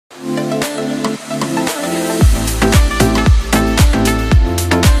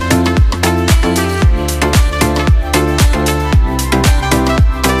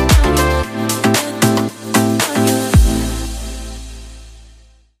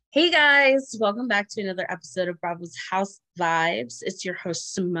Hey guys, welcome back to another episode of Bravo's House Vibes. It's your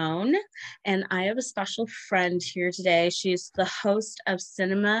host, Simone, and I have a special friend here today. She's the host of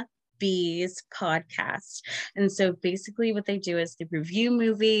Cinema Bees podcast. And so basically, what they do is they review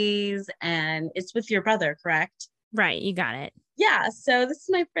movies, and it's with your brother, correct? Right, you got it. Yeah, so this is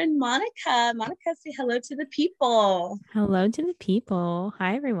my friend Monica. Monica, say hello to the people. Hello to the people.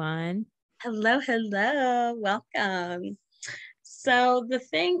 Hi, everyone. Hello, welcome. So the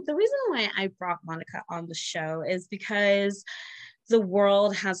reason why I brought Monica on the show is because the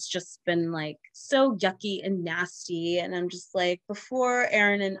world has just been like so yucky and nasty. And I'm just like, before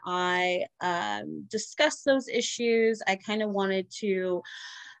Aaron and I discuss those issues, I kind of wanted to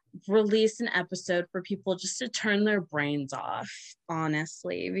release an episode for people just to turn their brains off,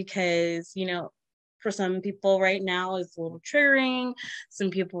 honestly, because, for some people right now it's a little triggering. Some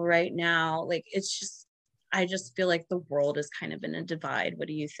people right now, like, it's just, I just feel like the world is kind of in a divide. What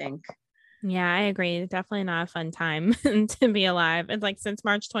do you think? Yeah, I agree. It's definitely not a fun time to be alive. It's like since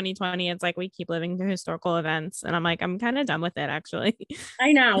March 2020, it's like we keep living through historical events. And I'm like, I'm kind of done with it, actually.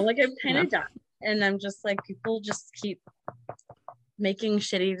 I know, like, I'm kind Yeah. of done. And I'm just like, people just keep making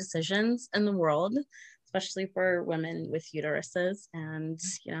shitty decisions in the world, especially for women with uteruses. And,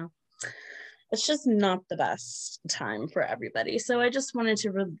 it's just not the best time for everybody. So I just wanted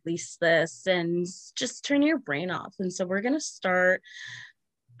to release this and just turn your brain off. And so I'm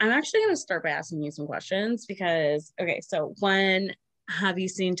actually going to start by asking you some questions because, okay, so when have you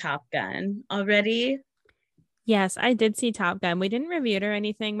seen Top Gun already? Yes, I did see Top Gun. We didn't review it or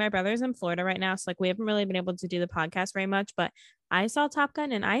anything. My brother's in Florida right now. So like we haven't really been able to do the podcast very much, but I saw Top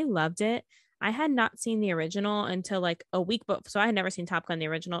Gun and I loved it. I had not seen the original until like a week before. So I had never seen Top Gun the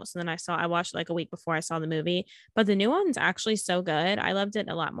original. So then I watched like a week before I saw the movie. But the new one's actually so good. I loved it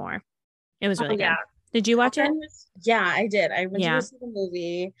a lot more. It was Oh, really yeah. good. Did you Top watch it? Gun yeah, I did. I went to go Yeah. see the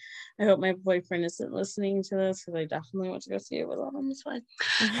movie. I hope my boyfriend isn't listening to this because I definitely want to go see it with him. It's fine.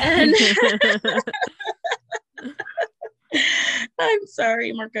 And I'm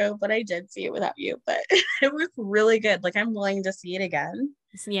sorry, Marco, but I did see it without you. But it was really good. Like, I'm willing to see it again.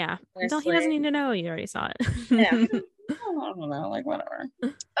 Yeah. Until he doesn't Honestly. need to know you already saw Yeah. it. I don't know, like, whatever.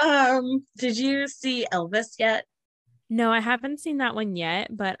 Did you see Elvis yet? No, I haven't seen that one yet,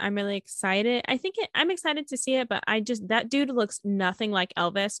 but I'm really excited. I'm excited to see it, but that dude looks nothing like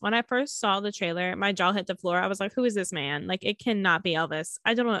Elvis. When I first saw the trailer, my jaw hit the floor. I was like, who is this man? Like, it cannot be Elvis.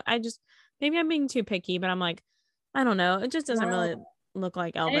 I don't know. Maybe I'm being too picky, but I'm like, I don't know. It just doesn't really No. look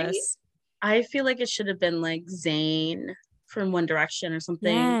like I Elvis. I feel like it should have been like Zayn from One Direction or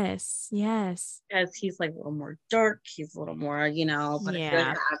something. Yes. Yes. Because he's like a little more dark, he's a little more, but I feel like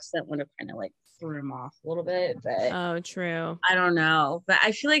Yeah. the accent would have kind of like threw him off a little bit. But Oh, true. I don't know. But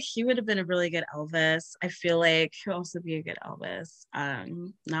I feel like he would have been a really good Elvis. I feel like he'll also be a good Elvis.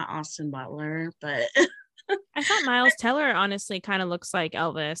 Not Austin Butler, but I thought Miles Teller honestly kind of looks like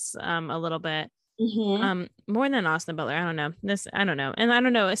Elvis a little bit. Mhm. More than Austin Butler. I don't know. I don't know. And I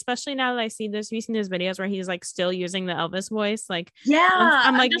don't know, especially now that I see this, have you seen those videos where he's like still using the Elvis voice? Like Yeah,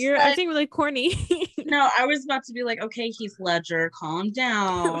 I'm I'm like, just you're like, acting really corny. no, I was about to be like, okay, Heath Ledger, calm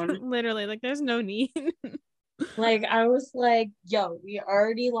down. Literally, like there's no need. Like, I was like, yo, we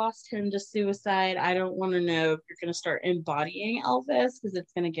already lost him to suicide. I don't want to know if you're going to start embodying Elvis because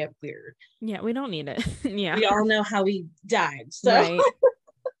it's going to get weird. Yeah, we don't need it. Yeah. We all know how he died. So, Right.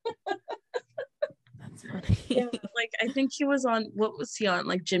 That's funny. yeah, like, I think he was on, what was he on?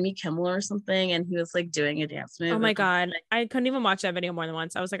 Like Jimmy Kimmel or something. And he was like doing a dance move. Oh my And I'm God. like, I couldn't even watch that video more than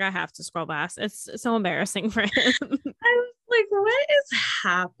once. I was like, I have to scroll past. It's so embarrassing for him. I was like, what is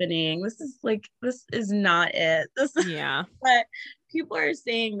happening? This is not it. Yeah. But people are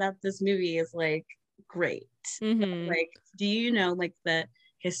saying that this movie is like great. Hmm. Like, do you know like the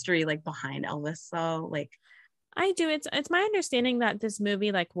history like behind Elvis though? Like, I do. It's my understanding that this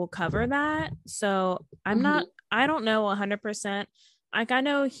movie like will cover that. So mhm, I don't know 100%. Like I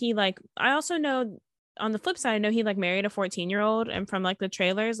know I also know on the flip side, I know he like married a 14-year-old and from like the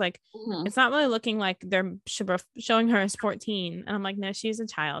trailers, like mhm. it's not really looking like they're showing her as 14. And I'm like, no, she's a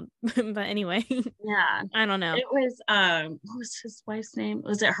child. But anyway, Yeah. I don't know. It was what was his wife's name?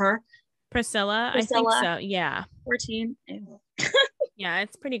 Was it her? Priscilla, I think Priscilla, so. Yeah. 14. Ew. Yeah,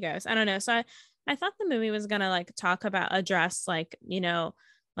 it's pretty gross. I don't know. So I thought the movie was gonna like address like,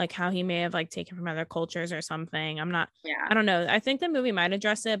 like how he may have like taken from other cultures or something. Yeah. I don't know. I think the movie might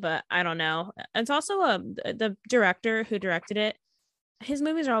address it, but I don't know. It's also the director who directed it. His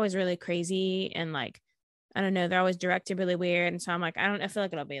movies are always really crazy and like, I don't know, they're always directed really weird. And so I'm like, I feel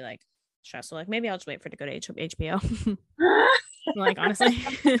like it'll be like stressful. Like maybe I'll just wait for it to go to HBO. Like honestly.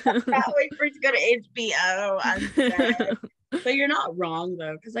 Can't wait for it to go to HBO. I'm dead. But you're not wrong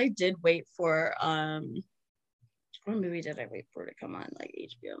though, because I did wait for what movie did I wait for to come on like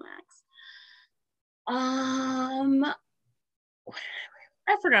HBO Max?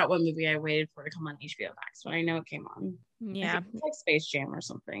 I forgot what movie I waited for to come on HBO Max, but I know it came on. Yeah, it's like Space Jam or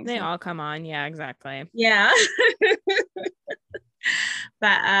something. They all come on. Yeah, exactly. Yeah.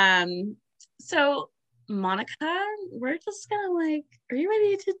 But so Monica, we're just gonna like, are you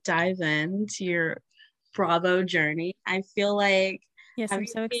ready to dive into your Bravo journey? I feel like yes, I'm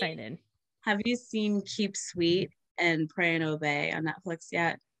so excited. Have you seen Keep Sweet and Pray and Obey on Netflix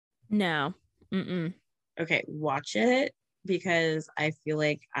yet? No. Mm-mm. Okay, watch it because I feel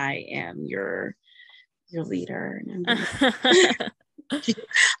like I am your leader, and I'm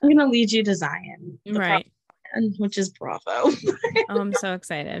gonna lead you to Zion, right? Which is Bravo. Oh, I'm so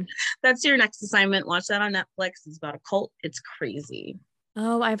excited. That's your next assignment. Watch that on Netflix. It's about a cult. It's crazy.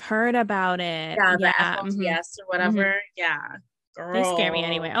 Oh, I've heard about it. Yeah, the FLTS or whatever. Mm-hmm. Yeah. Girl. They scare me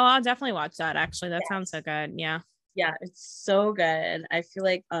anyway. Oh, I'll definitely watch that. Actually, that sounds so good. Yeah. Yeah, it's so good. I feel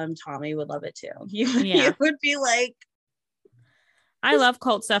like Tommy would love it too. He would be like, I love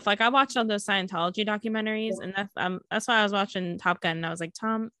cult stuff. Like I watched all those Scientology documentaries, and that's why I was watching Top Gun, and I was like,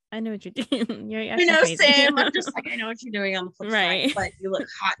 Tom, I know what you're doing. You're I know, crazy. Same. I'm just like, I know what you're doing on the flip side, but you look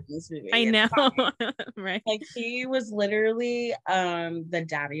hot in this movie. I know, right? Like he was literally the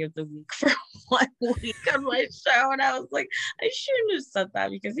daddy of the week for 1 week on my show, and I was like, I shouldn't have said that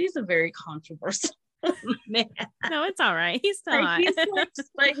because he's a very controversial man. No, it's all right. He's still hot.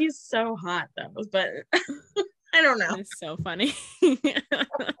 But he's so hot though. But I don't know. It's so funny.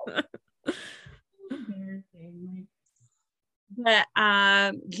 But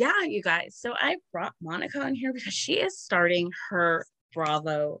yeah, you guys. So I brought Monica on here because she is starting her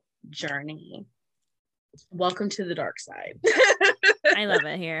Bravo journey. Welcome to the dark side. I love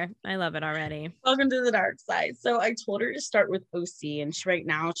it here. I love it already. Welcome to the dark side. So I told her to start with OC, and right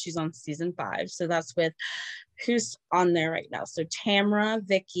now she's on season 5. So that's with who's on there right now. So Tamra,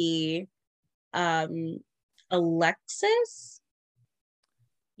 Vicky, Alexis.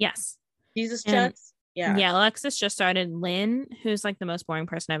 Yes. Jesus Jets. Yeah, Alexis just started. Lynn, who's like the most boring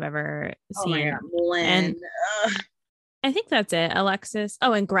person I've ever seen. Oh my God, Lynn. And I think that's it. Alexis.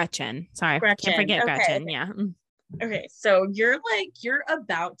 Oh, and Gretchen. Sorry, Gretchen. Can't forget Gretchen. Yeah. Okay, so you're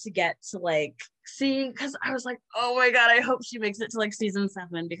about to get to like see, because I was like, oh my God, I hope she makes it to like season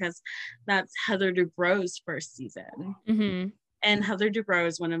 7 because that's Heather Dubrow's first season. Mm-hmm. And Heather Dubrow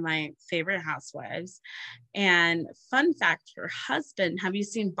is one of my favorite housewives. And fun fact, her husband, have you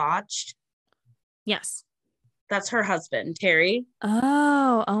seen Botched? Yes. That's her husband, Terry.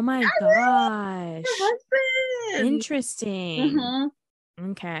 Oh my gosh. Her husband. Interesting. Mm-hmm.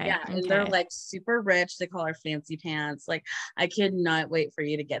 Okay. Yeah, and they're like super rich. They call her Fancy Pants. Like, I could not wait for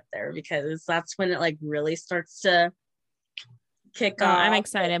you to get there because that's when it like really starts to kick off. I'm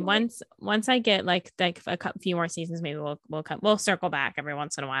excited. Once I get like a few more seasons, maybe we'll circle back every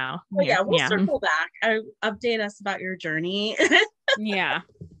once in a while. We'll circle back. Update us about your journey. Yeah.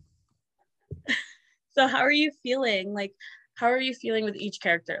 So how are you feeling? Like, how are you feeling with each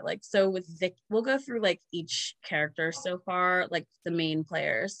character? Like, so with Vic, we'll go through like each character so far, like the main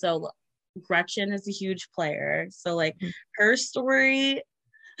players. So Gretchen is a huge player. So like her story.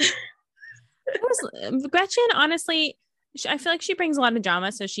 Gretchen, honestly, I feel like she brings a lot of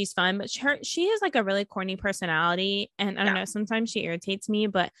drama, so she's fun. But she has like a really corny personality, and I don't know. Sometimes she irritates me.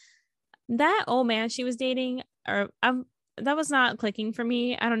 But that old man she was dating, that was not clicking for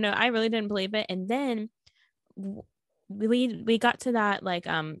me. I don't know. I really didn't believe it. And then we got to that like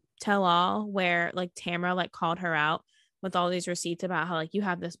tell all where like Tamra like called her out with all these receipts about how like you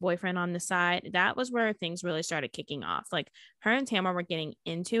have this boyfriend on the side. That was where things really started kicking off. Like her and Tamra were getting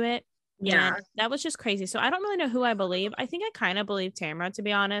into it. Yeah, that was just crazy. So I don't really know who I believe. I think I kind of believe Tamra, to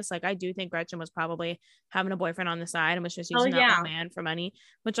be honest. Like I do think Gretchen was probably having a boyfriend on the side and was just using that man for money,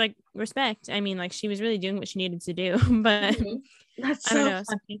 which like respect. I mean, like she was really doing what she needed to do. But that's so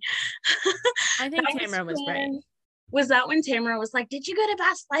funny. I think Tamra was great. Was that when Tamra was like, "Did you go to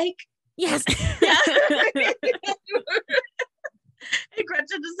Bass Lake?" Yes. Yeah. And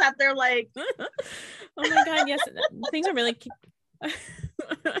Gretchen just sat there like, "Oh my God, yes." Things are really.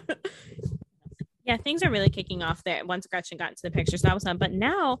 Yeah, things are really kicking off there once Gretchen got into the picture. So that was fun. But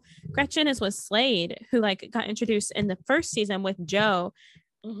now Gretchen is with Slade, who like got introduced in the first season with Joe.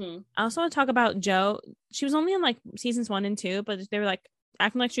 Mm-hmm. I also want to talk about Joe. She was only in like seasons 1 and 2, but they were like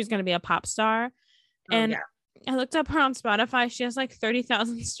acting like she was going to be a pop star. And I looked up her on Spotify. She has like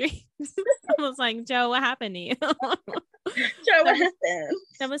 30,000 streams. I was like, Joe, what happened to you? Joe, what happened?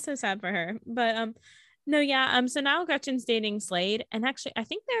 That was so sad for her. But no, yeah. So now Gretchen's dating Slade, and actually, I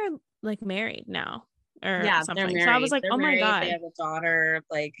think they're like married now. or Yeah, they're something. So I was married. like, They're oh my married. They God. have a daughter.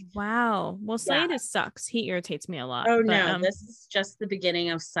 Like, Wow. Well, yeah. Slade sucks. He irritates me a lot. Oh But no, this is just the beginning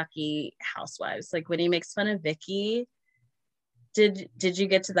of sucky housewives. Like when he makes fun of Vicky. Did you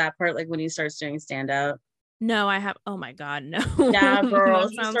get to that part? Like when he starts doing stand up? no, I have, oh my God, no. Yeah, girl. That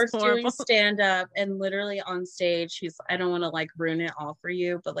He sounds starts doing horrible. stand up and literally on stage, he's I don't want to like ruin it all for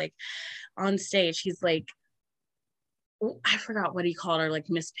you, but like on stage, he's like, I forgot what he called her, like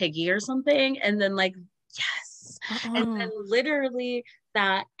Miss Piggy or something. And then like, yes. And then literally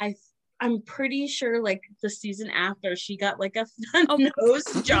that I'm pretty sure like the season after she got like a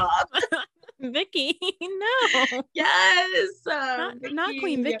nose job. Vicky, no. Yes. Not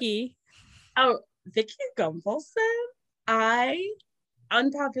Queen Vicky. Oh, Vicky Gunvalson.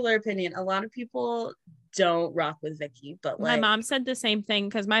 Unpopular opinion. A lot of people don't rock with Vicky, but My like mom said the same thing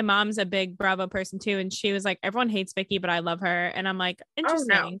because my mom's a big Bravo person too, and she was like, everyone hates Vicky, but I love her. And I'm like, oh no.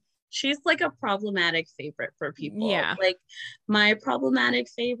 interesting. She's like a problematic favorite for people. Yeah. Like my problematic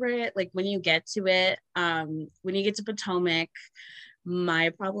favorite, like when you get to it, when you get to Potomac, my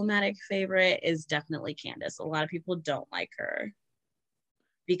problematic favorite is definitely Candace. A lot of people don't like her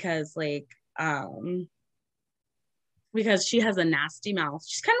because like because she has a nasty mouth.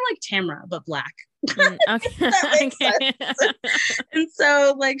 She's kind of like Tamra, but black. Okay. That makes sense. And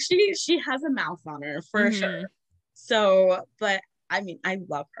so like she has a mouth on her for sure. So, but I mean, I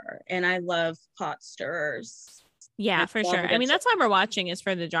love her and I love pot stirrers. Yeah, for sure. I mean, that's why we're watching is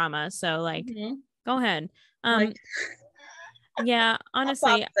for the drama. So like, go ahead. Like, yeah,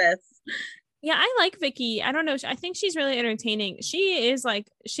 honestly. Yeah, I like Vicky. I don't know. I think she's really entertaining. She's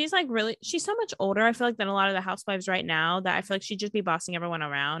so much older, I feel like, than a lot of the housewives right now that I feel like she'd just be bossing everyone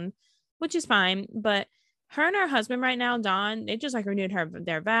around, which is fine. But her and her husband right now, Don, they just like renewed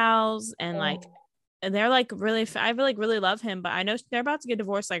their vows and like they're like really, I like really love him, but I know they're about to get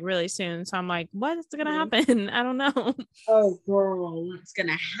divorced like really soon. So I'm like, what's gonna happen? I don't know. Oh, girl, what's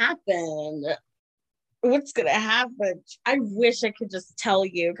gonna happen? What's gonna happen? I wish I could just tell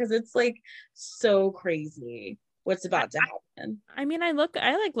you because it's like so crazy what's about to happen. I mean, I look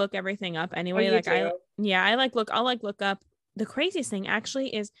everything up anyway. I'll look up. The craziest thing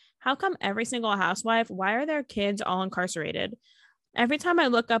actually is how come every single housewife, why are their kids all incarcerated? Every time I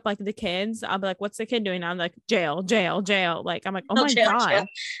look up like the kids, I'll be like, what's the kid doing? I'm like, jail, jail, jail. Like, I'm like, oh my God. Jail.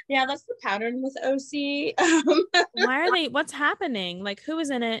 Yeah, that's the pattern with OC. Why are they, what's happening? Like, who is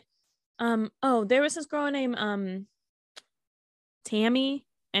in it? Oh, there was this girl named Tammy,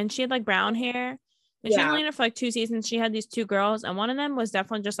 and she had like brown hair. And she was only in it for like 2 seasons. She had these 2 girls, and one of them was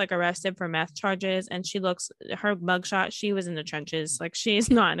definitely just like arrested for meth charges. And she looks, her mugshot, she was in the trenches. Like she's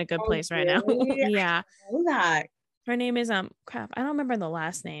not in a good place right now. Yeah. I know that. Her name is crap. I don't remember the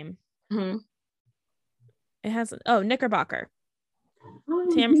last name. Mm-hmm. It has Knickerbocker.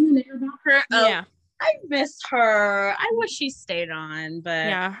 Knickerbocker. Oh, yeah. I missed her. I wish she stayed on, but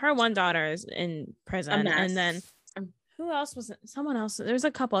yeah, her one daughter is in prison, and then who else was it? Someone else. There's a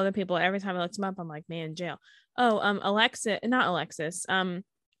couple other people. Every time I looked them up, I'm like, man, jail. Oh, Alexis.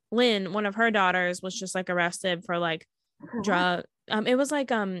 Lynn, one of her daughters, was just like arrested for like drug. It was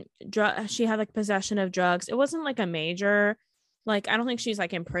like drug. She had like possession of drugs. It wasn't like a major, like I don't think she's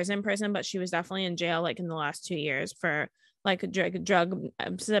like in prison, but she was definitely in jail like in the last 2 years for like drug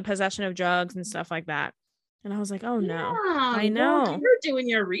possession of drugs and stuff like that. And I was like, oh no, I know. Well, you're doing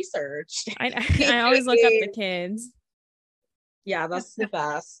your research. I always look up the kids. Yeah, that's the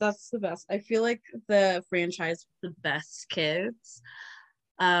best. That's the best. I feel like the franchise with the best kids.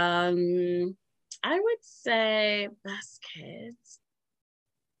 I would say best kids.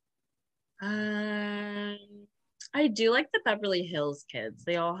 I do like the Beverly Hills kids.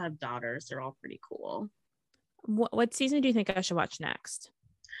 They all have daughters. They're all pretty cool. What season do you think I should watch next?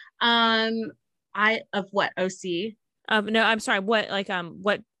 Of what, OC? No, I'm sorry.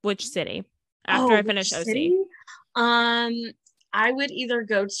 Which city? After I finish OC. City? I would either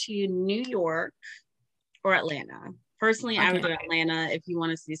go to New York or Atlanta. Personally, okay. I would do Atlanta if you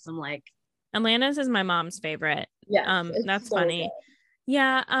want to see some like. Atlanta's is my mom's favorite. Yeah, that's so funny. Good.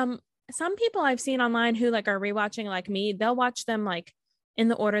 Yeah. Some people I've seen online who like are rewatching like me, they'll watch them like in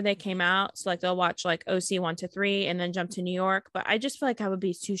the order they came out. So like they'll watch like OC 1 to 3 and then jump to New York. But I just feel like that would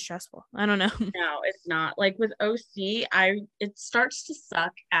be too stressful. I don't know. No, it's not. Like with OC, it starts to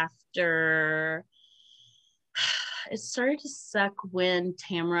suck after. It started to suck when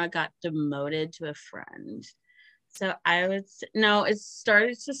Tamra got demoted to a friend. So I would no, it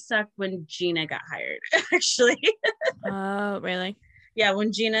started to suck when Gina got hired, actually. Oh, really? Yeah,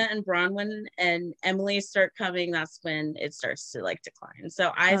 when Gina and Bronwyn and Emily start coming, that's when it starts to like decline.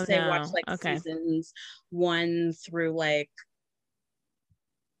 So I watch like seasons 1 through like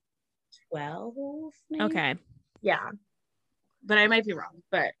 12, maybe. Okay. Yeah. But I might be wrong.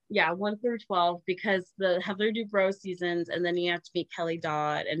 But yeah, 1 through 12, because the Heather Dubrow seasons, and then you have to meet Kelly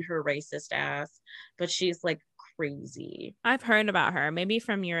Dodd and her racist ass. But she's like crazy. I've heard about her, maybe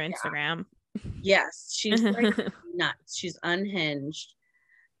from your Yeah. Instagram. Yes, she's like nuts. She's unhinged.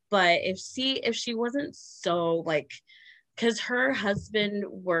 But if she wasn't so like, because her husband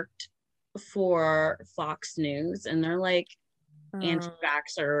worked for Fox News, and they're like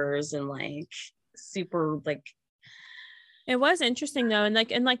anti-vaxxers and like super like. It was interesting though, and like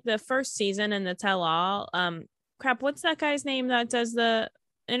in like the first season in the tell all, crap, what's that guy's name that does the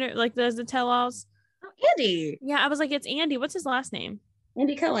does the tell alls? Oh, Andy. Yeah, I was like, it's Andy. What's his last name?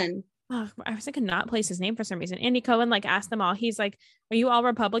 Andy Cohen. Oh, I was like, could not place his name for some reason. Andy Cohen like asked them all. He's like, "Are you all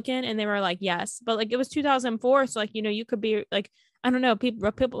Republican?" And they were like, "Yes." But like it was 2004, so like you could be like, I don't know, people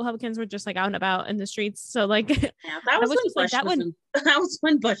Republicans were just like out and about in the streets. So like, yeah, that was just like that was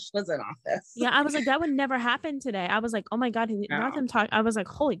when Bush was in office. Yeah, I was like, that would never happen today. I was like, oh my god, not them talk. I was like,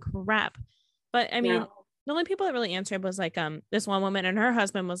 holy crap. But I mean, the only people that really answered was like this one woman, and her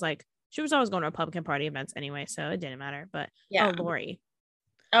husband was like, she was always going to Republican Party events anyway, so it didn't matter. But Lori.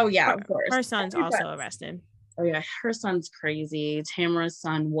 Oh yeah, of course. Her son's also arrested. Oh yeah, her son's crazy. Tamara's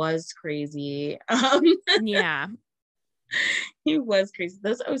son was crazy. Yeah. He was crazy.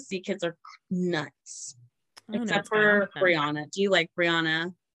 Those OC kids are nuts. Except for Brianna. Do you like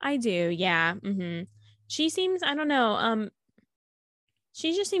Brianna? I do, yeah. Mm-hmm. She seems, I don't know,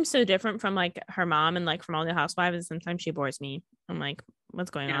 she just seems so different from like her mom and like from all the housewives, and sometimes she bores me. I'm like,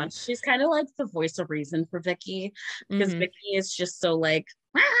 what's going on? She's kind of like the voice of reason for Vicky, because Vicky is just so like,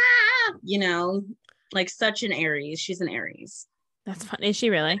 you know, like such an Aries. She's an Aries. That's funny. Is she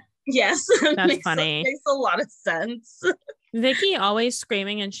really? Yes. That's funny. Makes a lot of sense. Vicky always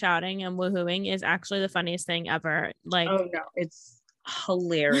screaming and shouting and woohooing is actually the funniest thing ever. Like, oh no, it's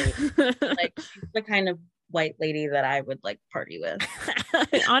hilarious. Like, she's the kind of white lady that I would like party with.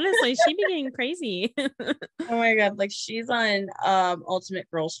 Honestly, she be getting crazy. Oh my god, like she's on Ultimate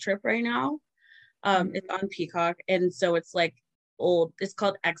Girls Trip right now. It's on Peacock, and so it's like it's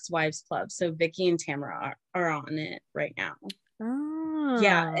called Ex-Wives Club. So Vicky and Tamara are on it right now. Oh.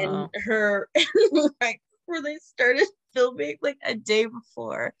 Yeah, and her like where they started filming like a day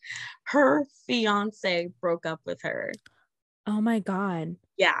before, her fiance broke up with her. Oh my god.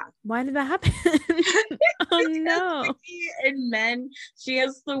 Yeah. Why did that happen? Oh no. And men, she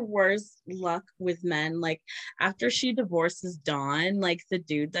has the worst luck with men. Like after she divorces Dawn, like the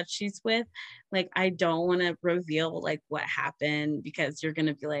dude that she's with, like I don't want to reveal like what happened, because you're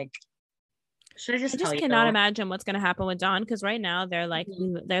gonna be like, should I just tell you? I cannot imagine what's gonna happen with Dawn, because right now they're like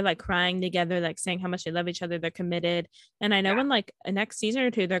crying together, like saying how much they love each other, they're committed. And I know in like a next season or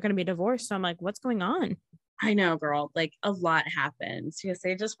two they're gonna be divorced. So I'm like, what's going on? I know, girl. Like a lot happens because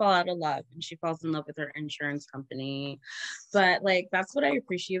they just fall out of love, and she falls in love with her insurance company. But like that's what I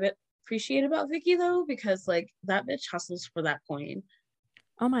appreciate about Vicky though, because like that bitch hustles for that coin.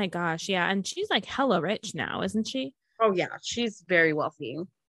 Oh my gosh, yeah, and she's like hella rich now, isn't she? Oh yeah, she's very wealthy.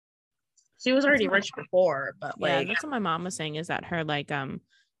 She was already rich before, but like that's what my mom was saying, is that her like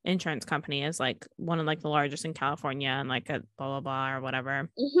insurance company is like one of like the largest in California, and like a blah blah blah or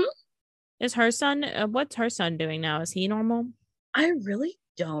whatever. Is her son, what's her son doing now? Is he normal? I really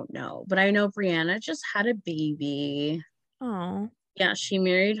don't know, but I know Brianna just had a baby. Oh. Yeah, she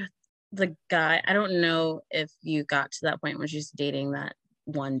married the guy. I don't know if you got to that point where she's dating that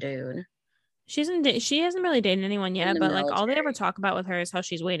one dude. She hasn't really dated anyone yet, but like all they ever talk about with her is how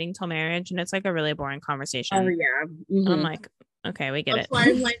she's waiting till marriage, and it's like a really boring conversation. Oh yeah. I'm like, okay, we get it. That's why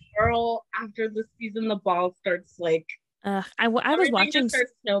I'm like, girl, after the season the ball starts like I was watching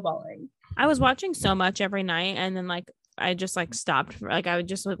starts snowballing. I was watching so much every night, and then like I just like stopped. Like I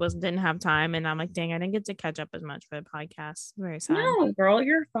just didn't have time, and I'm like, dang, I didn't get to catch up as much for the podcast. Very sad. No, girl,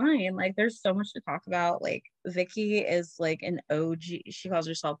 you're fine. Like there's so much to talk about. Like Vicky is like an OG. She calls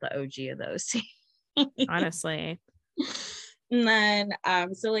herself the OG of the OC. Honestly. And then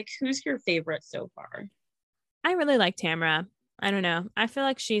so like who's your favorite so far? I really like Tamara. I don't know. I feel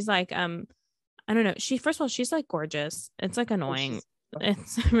like she's like I don't know. First of all, she's like gorgeous. It's like annoying.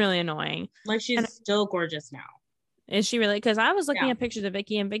 It's really annoying. Like she's still gorgeous now. Is she really? Because I was looking at pictures of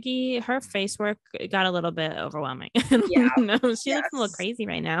Vicky, and Vicky, her face work got a little bit overwhelming. Yeah. No, she looks a little crazy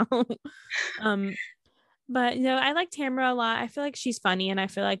right now. But you know, I like Tamara a lot. I feel like she's funny, and I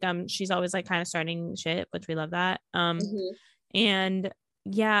feel like she's always like kind of starting shit, which we love that. And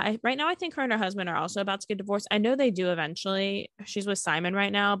yeah, right now I think her and her husband are also about to get divorced. I know they do eventually. She's with Simon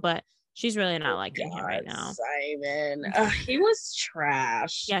right now, but she's really not liking him right now. Simon. He was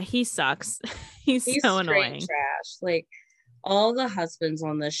trash. Yeah, he sucks. He's so annoying. Trash. Like all the husbands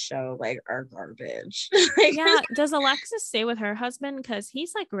on this show like are garbage. Like, Yeah, does Alexis stay with her husband? Because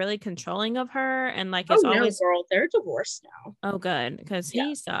he's like really controlling of her and like oh is no, always, girl, they're divorced now. oh, good, because Yeah,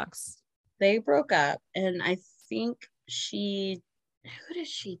 he sucks. they broke up, and I think who did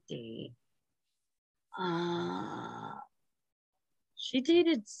she date? Uh, she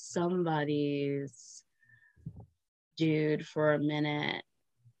dated somebody's dude for a minute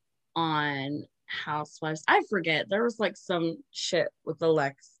on Housewives. I forget. There was like some shit with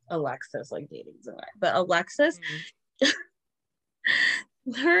Alexis like dating somebody. But Alexis, Mm.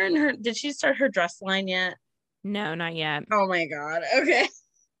 her did she start her dress line yet? No, not yet. Oh my god. Okay.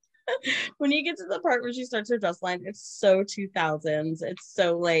 When you get to the part where she starts her dress line, it's so 2000s. It's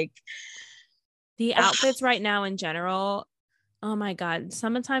so like The outfits right now in general, oh my God.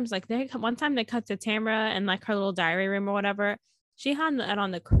 Sometimes like one time they cut to Tamra and like her little diary room or whatever. She had that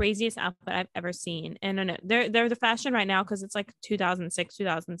on the craziest outfit I've ever seen. And I know they're the fashion right now because it's like 2006,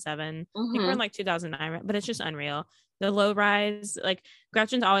 2007. I think we're in like 2009, but it's just unreal. The low rise, like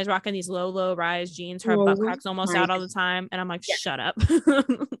Gretchen's always rocking these low rise jeans. Her butt oh crack's almost my out all the time. And I'm like, yeah. shut up.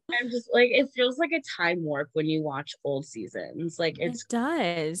 I'm just like it feels like a time warp when you watch old seasons. Like It it's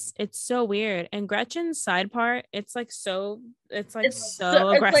does. It's so weird. And Gretchen's side part, it's like so it's like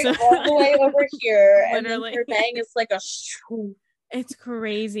aggressive. all the way over here, and then Literally. her bang is like a It's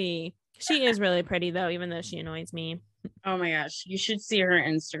crazy. She is really pretty though, even though she annoys me. oh my gosh, you should see her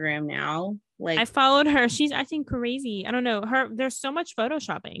Instagram now. I Like, followed her. She's I think crazy. I don't know. There's so much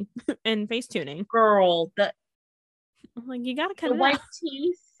photoshopping and face tuning. girl, I'm like, you gotta cut the it out. white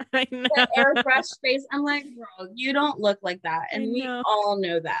teeth, I the know. airbrush face. I'm like, girl, you don't look like that. I And we know. all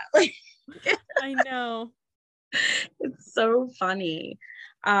know that. Like, I know. it's so funny.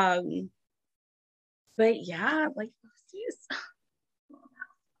 Um, but yeah, like,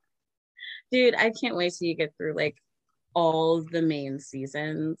 dude, I can't wait till you get through like all the main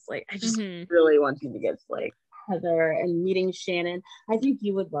seasons. Like, I just Hmm. really want you to get to like Heather and meeting Shannon. I think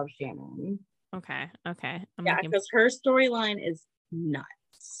you would love Shannon. Okay. Okay. I'm Yeah, looking. because her storyline is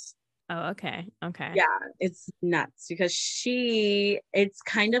nuts. Oh, okay. Okay. Yeah, it's nuts because it's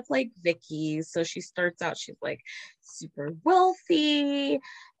kind of like Vicky. So she starts out, she's like super wealthy,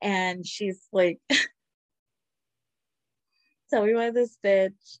 and she's like, tell me why this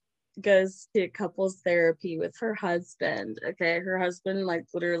bitch goes to couples therapy with her husband. Okay, her husband like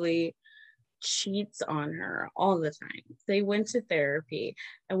literally cheats on her all the time. They went to therapy,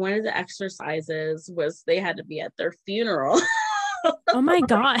 and one of the exercises was they had to be at their funeral. Oh my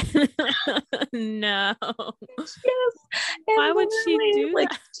God. No. Yes. And Why would she literally, do like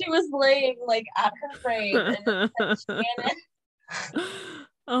she was laying like at her grave, and it said that?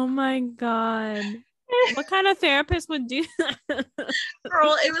 Oh my God. What kind of therapist would do that?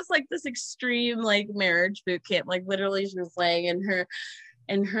 girl, it was like this extreme like marriage boot camp. Like literally, she was laying in her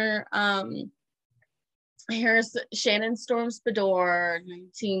here's Shannon storms the door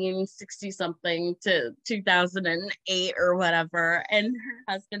 1960 something to 2008 or whatever, and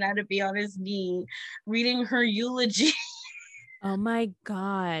her husband had to be on his knee reading her eulogy. Oh my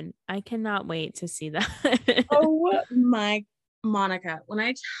God. I cannot wait to see that. Oh my Monica, when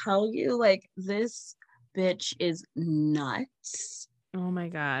I tell you like this bitch is nuts. Oh my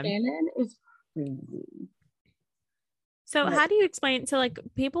God. Shannon is crazy. So Like, how do you explain to like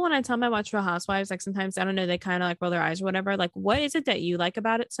people when I tell them I watch Real Housewives, like sometimes I don't know, they kind of like roll their eyes or whatever. Like, what is it that you like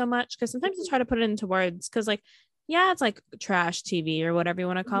about it so much? Because sometimes I try to put it into words because like, yeah, it's like trash TV or whatever you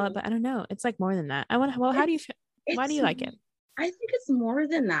want to call it, but I don't know. It's like more than that. Well, how do you why do it's you like it? I think it's more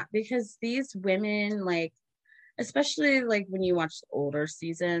than that because these women like especially like when you watch the older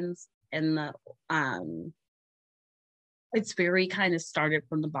seasons and the um it's very kind of started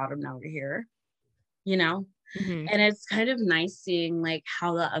from the bottom now to here, you know? Mm-hmm. And it's kind of nice seeing like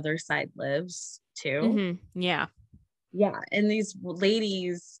how the other side lives too. Mm-hmm. Yeah. Yeah. And these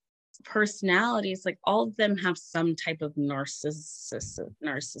ladies' personalities, like all of them have some type of narcissism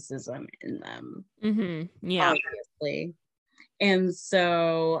in them, Mm-hmm. Yeah. obviously. And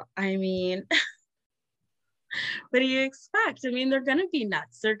so, I mean, what do you expect? I mean, they're going to be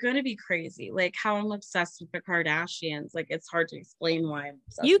nuts. They're going to be crazy. Like how I'm obsessed with the Kardashians. Like it's hard to explain why I'm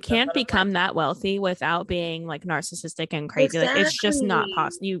obsessed You with them, can't but I'm like, become that wealthy without being like narcissistic and crazy. Like it's just not exactly.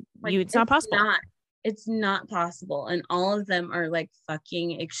 possible. Like It's not possible. it's not possible. And all of them are like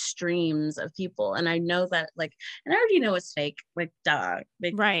fucking extremes of people. And I know that like, and I already know it's fake. Like, duh.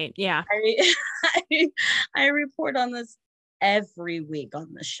 Like, Right. Yeah. I report on this every week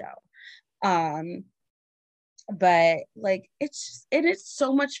on the show. Um, but like it's just and it's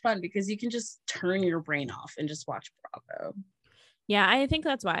so much fun because you can just turn your brain off and just watch Bravo. Yeah, I think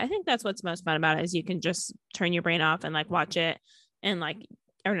that's why. I think that's what's most fun about it is you can just turn your brain off and like watch it and like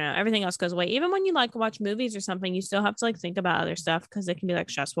I don't know, everything else goes away. Even when you like watch movies or something, you still have to like think about other stuff because it can be like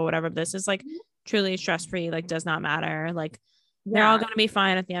stressful, whatever. This is like truly stress free, like does not matter. Like they're all Yeah. gonna be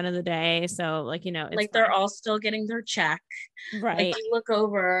fine at the end of the day. So like, it's Like they're fine. all still getting their check. Like Right. you look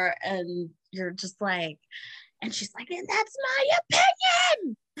over and you're just like, and she's like, and that's my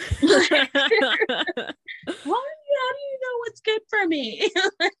opinion. How do you know what's good for me?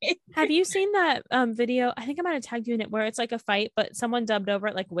 Have you seen that video? I think I might have tagged you in it where it's like a fight, but someone dubbed over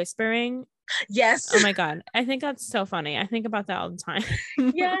it like whispering. Yes. Oh my God. I think that's so funny. I think about that all the time.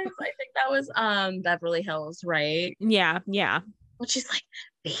 Yes, I think that was Beverly Hills, right? Yeah, yeah. When she's like,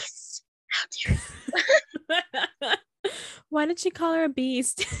 Beast, how dare you? Why did she call her a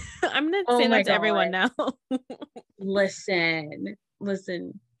beast? I'm gonna Oh say my that to everyone God. now. Listen.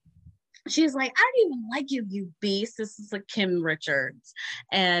 She's like, I don't even like you, you beast. This is like Kim Richards.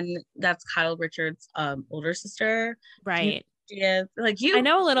 And that's Kyle Richards' older sister. Right. Like I you,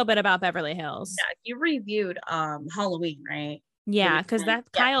 know a little bit about Beverly Hills. yeah, you reviewed Halloween, right? The Yeah, because recent-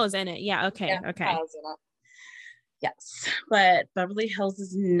 that yeah, Kyle is in it. Yeah, okay, yeah, okay. Kyle's in it. Yes, but Beverly Hills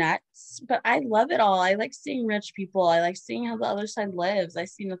is nuts. But I love it all. I like seeing rich people. I like seeing how the other side lives. I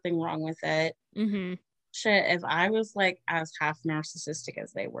see nothing wrong with it. Mm-hmm. Shit, if I was like as half narcissistic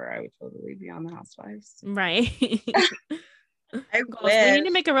as they were, I would totally be on the Housewives. Right. I Goals. We need wish.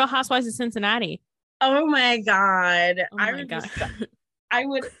 to make a Real Housewives of Cincinnati. Oh my God. Oh my God. I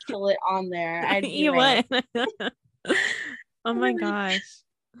would kill it on there. I'd do You it. would. Oh my gosh.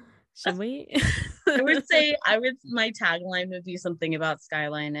 Should we? My tagline would be something about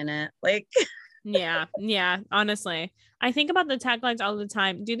Skyline in it. Like, Yeah, yeah, honestly. I think about the taglines all the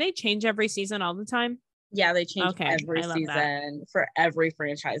time. Do they change every season all the time? yeah, they change Okay, every I love that. season for every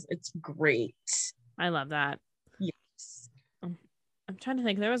franchise. It's great. I love that. Yes. I'm trying to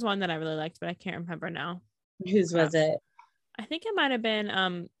think. There was one that I really liked, but I can't remember now. Whose was it? I think it might have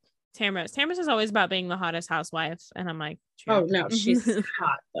been Tamara's. Tamara's is always about being the hottest housewife, and I'm like, Oh true. no, she's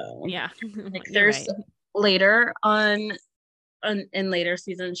hot though. Yeah, Like you're there's right. later on in later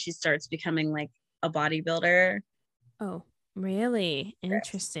seasons, she starts becoming like a bodybuilder. Oh, really? Yes.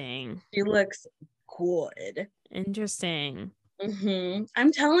 Interesting. She looks good. Interesting.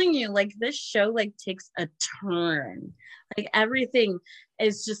 I'm telling you, like this show like takes a turn. Like everything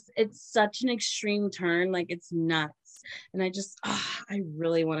is just it's such an extreme turn, like it's nuts. And I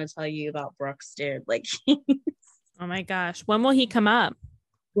really want to tell you about Brooks, dude. Like Oh my gosh. When will he come up?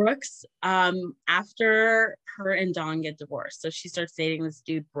 Brooks, after her and Dawn get divorced, so she starts dating this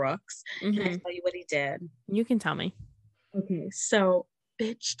dude Brooks. Can I Mm-hmm. tell you what he did? You can tell me. Okay, so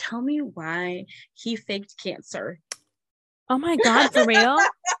bitch, tell me why he faked cancer. Oh my God, for real?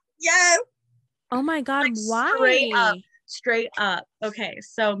 Yes, Oh my God, like why? straight up. Okay,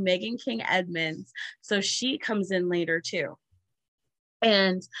 so Megan King Edmonds, so she comes in later too,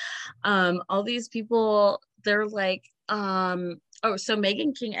 and all these people, they're like, oh, so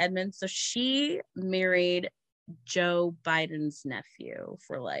Megan King Edmonds, so she married Joe Biden's nephew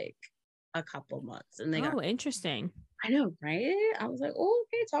for like a couple months, and they got. Oh, interesting. I know, right? I was like, oh,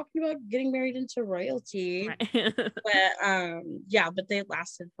 okay, talking about getting married into royalty. Right. But yeah, but they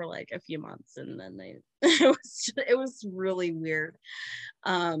lasted for like a few months and then they it was really weird.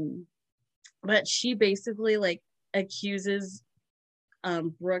 Um but she basically like accuses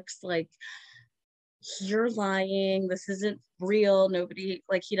Brooks like you're lying, this isn't real, nobody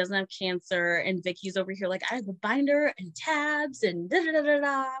like he doesn't have cancer, and Vicky's over here like I have a binder and tabs and da da da da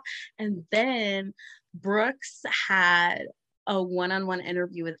da. And then Brooks had a one-on-one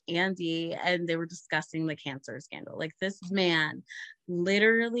interview with Andy and they were discussing the cancer scandal. Like this man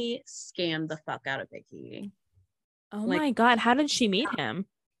literally scammed the fuck out of Vicky. Oh Like, my God, how did she meet him?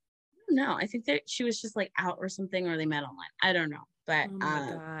 no, I think that she was just like out or something, or they met online. I don't know. But Oh my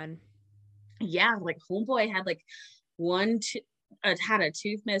God. yeah, like homeboy had like had a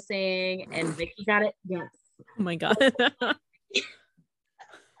tooth missing and Vicky got it. Yes. Oh my God.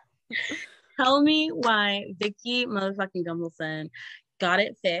 Tell me why Vicky motherfucking Gumbelson got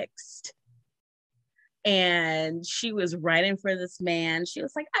it fixed and she was writing for this man. She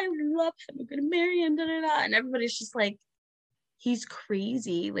was like, I love him. I'm gonna marry him. Da, da, da. And everybody's just like, he's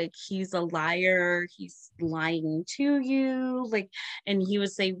crazy. Like he's a liar. He's lying to you. Like, and he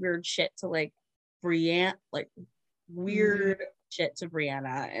would say weird shit to like Brianna, like weird shit to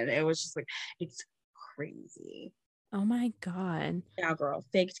Brianna. And it was just like, it's crazy. Oh my God. Yeah, girl,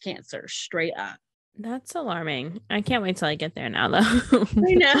 faked cancer, straight up. That's alarming. I can't wait till I get there now, though.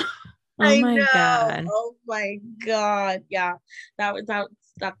 I know. Oh I my know. God. Oh my God. Yeah.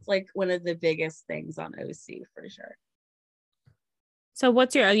 That's like one of the biggest things on OC for sure. So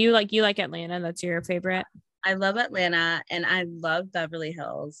what's your, you like Atlanta? That's your favorite? I love Atlanta and I love Beverly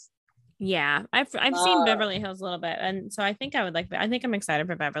Hills. Yeah, I've seen Love, Beverly Hills a little bit, and so I think I would like. I think I'm excited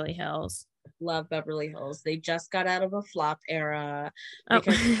for Beverly Hills. love Beverly Hills. They just got out of a flop era Oh,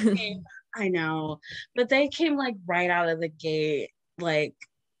 because I know, but they came like right out of the gate, like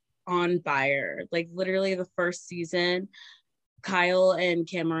on fire. Like literally the first season, Kyle and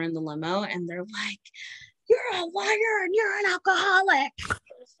Kim are in the limo and they're like, "You're a liar and you're an alcoholic.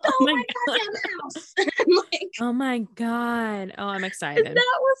 You oh stole my my god! goddamn house." And like Oh my god! Oh, I'm and excited. that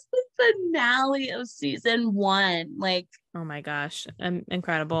was the finale of season one. Like, Oh my gosh!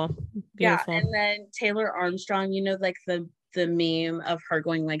 Incredible, yeah, beautiful. and then Taylor Armstrong, you know, like the meme of her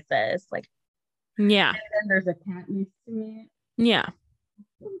going like this, like, Yeah, and then there's a cat next to me. yeah.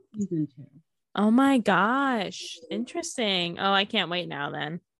 Season two. Oh my gosh! Interesting. Oh, I can't wait now.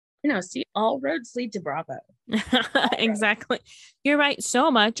 Then. You know, see, all roads lead to Bravo. All roads. Exactly. You're right. So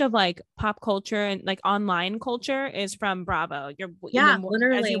much of like pop culture and like online culture is from Bravo. You're the Yeah, more as you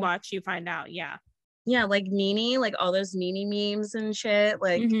literally. watch, you find out. Yeah. Yeah, like Nene, like all those Nene memes and shit.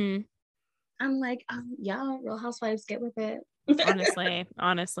 Like, Hmm. I'm like, yeah, Real Housewives, get with it. Honestly,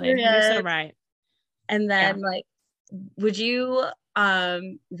 you're so Period. right. And Yeah. then like, would you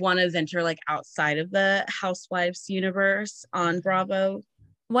want to venture like outside of the Housewives universe on Bravo?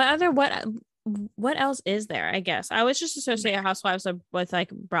 What other what else is there? I guess I was just associate Housewives with like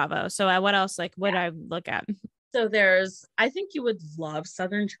Bravo. So what else like would Yeah. I look at? So there's, I think you would love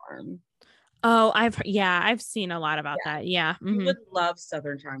Southern Charm. Oh, I've seen a lot about Yeah, that. Yeah. you Hmm. would love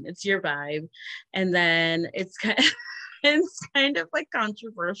Southern Charm. It's your vibe. And then it's kind of, it's kind of like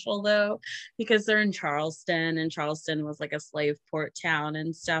controversial though, because they're in Charleston and Charleston was like a slave port town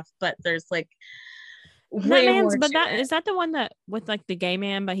and stuff, but there's like That way man's more but to that it. is that the one that with like the gay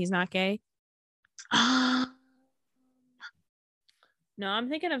man, but he's not gay? Ah, No, I'm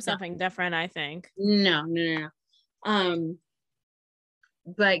thinking of no, something different, I think. no. Um,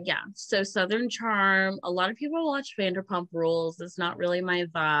 but yeah, so Southern Charm, a lot of people watch Vanderpump Rules. It's not really my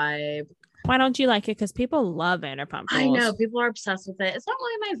vibe. Why don't you like it? Because people love Vanderpump I know Rules. people are obsessed with it. It's not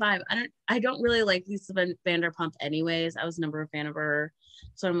really my vibe. I don't really like Lisa Vanderpump anyways. I was never a fan of her.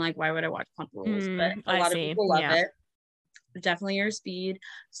 So I'm like, why would I watch Pump Rules? But a I lot of see. people love Yeah. it. Definitely your speed.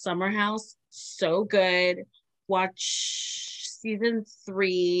 Summer House, so good. Watch season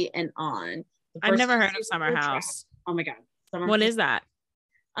 3 and on. The I've first never two heard of seasons Summer were trash. House. Oh my god. Summer What House. is that?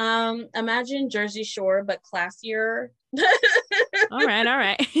 Imagine Jersey Shore but classier. All right, all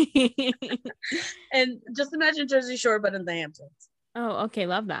right. And just imagine Jersey Shore but in the Hamptons. Oh, okay,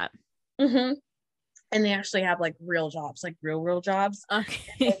 love that. Mm-hmm. And they actually have like real jobs, like real jobs.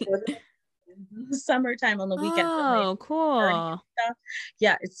 Okay. Summertime on the weekends and they Oh, party cool. and stuff.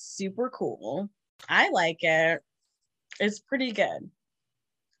 Yeah, it's super cool. I like it. It's pretty good.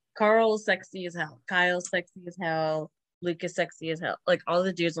 Carl's sexy as hell. Kyle's sexy as hell. Lucas sexy as hell. Like all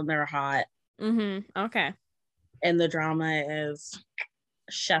the dudes on there are hot. Okay. And the drama is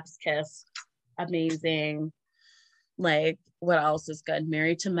chef's kiss. Amazing. Like what else is good?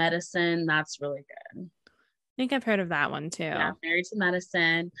 Married to Medicine. That's really good. I think I've heard of that one too. Yeah, Married to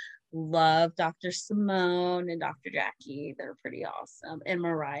Medicine. Love Dr. Simone and Dr. Jackie. They're pretty awesome. And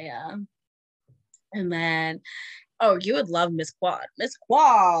Mariah. And then, oh, you would love Miss Quad. Miss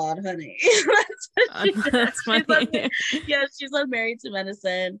Quad, honey. That's what she That's does. funny. Yeah, she's on Married to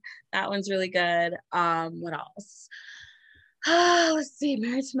Medicine. That one's really good. What else? Let's see.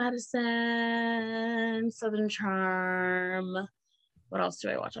 Married to Medicine, Southern Charm. What else do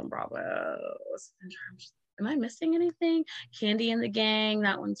I watch on Bravo? Southern Charm. Am I missing anything? Candy and the Gang.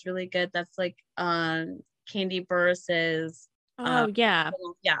 That one's really good. That's like Candy Burris's Oh, yeah.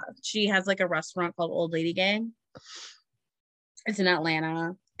 yeah, she has like a restaurant called Old Lady Gang. It's in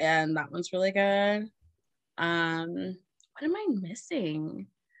Atlanta, and that one's really good. What am I missing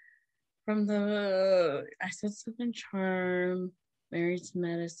from the? I said Southern Charm, Married to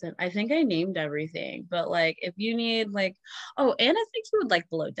Medicine. I think I named everything, but like if you need like, oh, and I think you would like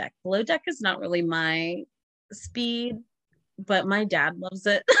Below Deck. Below Deck is not really my speed, but my dad loves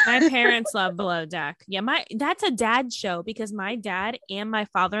it. My parents love Below Deck. Yeah, that's a dad show because my dad and my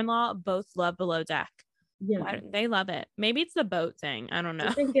father-in-law both love Below Deck. Yeah. They love it. Maybe it's the boat thing. I don't know.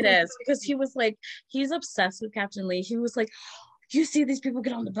 I think it is because he was like, he's obsessed with Captain Lee. He was like, you see these people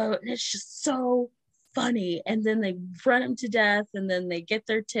get on the boat and it's just so funny. And then they run him to death and then they get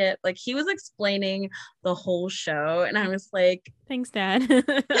their tip. Like he was explaining the whole show. And I was like, Thanks, Dad. I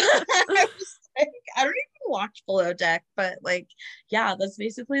was like, I don't even watch Below Deck, but like, yeah, that's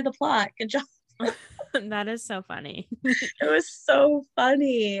basically the plot. Good job. That is so funny. It was so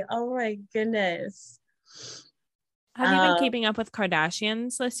funny. Oh my goodness. Have you been keeping up with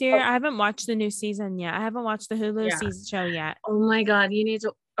Kardashians this year? Oh, I haven't watched the new season yet. I haven't watched the Hulu yeah. season show yet. Oh my God, you need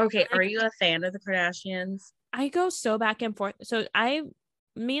to. Okay, are Like, you a fan of the Kardashians? I go so back and forth.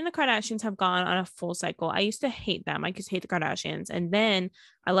 Me and the Kardashians have gone on a full cycle. I used to hate them. I used to hate the Kardashians. And then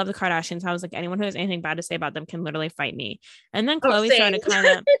I love the Kardashians. I was like, anyone who has anything bad to say about them can literally fight me. And then Oh, same.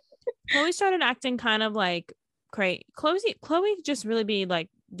 Chloe started acting kind of like crazy. Chloe just really be like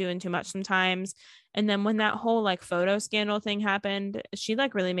doing too much sometimes. And then when that whole like photo scandal thing happened, she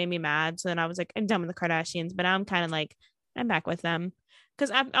like really made me mad. So then I was like, I'm done with the Kardashians, but now I'm kind of like, I'm back with them. Because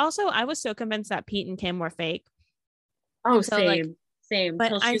I was so convinced that Pete and Kim were fake. Oh, So like, same. but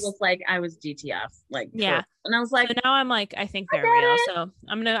Till she was like, I was DTF, like, yeah. and I was like, So now I'm like, I think I they're get real. it. So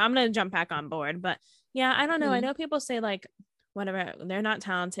I'm gonna jump back on board. But yeah, I don't know. I know people say like whatever, they're not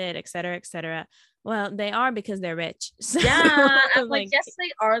talented, et cetera, et cetera. Well, they are because they're rich. So Yeah, I'm like, like, yes,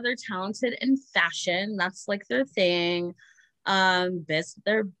 they are. They're talented in fashion. That's like their thing.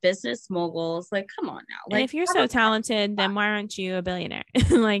 They're business moguls. Like, come on now. and Like, if you're so talented, then why aren't you a billionaire?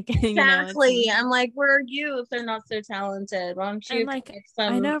 Like, exactly. I'm like, where are you if they're not so talented? Why don't and you like make I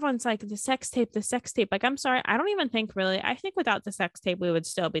some? know everyone's like the sex tape, the sex tape. Like, I'm sorry, I don't even think really. I think without the sex tape, we would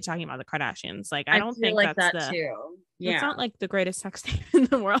still be talking about the Kardashians. Like, I I don't feel think like that too. that's Yeah. not like the greatest sex tape in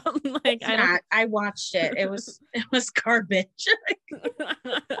the world. Like, It's I don't. not. I watched it. It was garbage.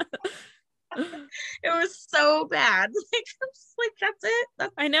 It was so bad. Like, I'm just like, that's it.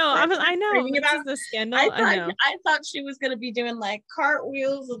 That's I know. what I I'm know. screaming This about. is the I scandal. I thought know. I thought she was gonna be doing like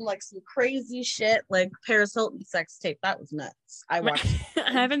cartwheels and like some crazy shit, like Paris Hilton sex tape. That was nuts. I watched it.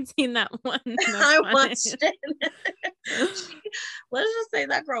 I haven't seen that one. That's I funny. watched it. Let's just say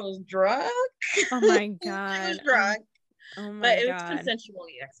that girl was drunk. Oh my She was god. drunk, Oh my but it was god. consensual.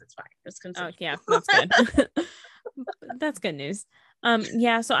 Yes, it's fine. It's Oh consensual. yeah, that's good. That's good news.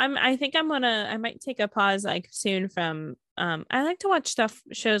 Yeah, so I think I might take a pause like soon from I like to watch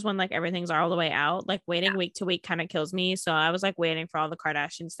shows when like everything's all the way out. Like waiting week to week kind of kills me. So I was like waiting for all the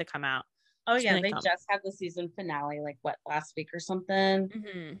Kardashians to come out. Oh So yeah, they they come. just had the season finale like what last week or something.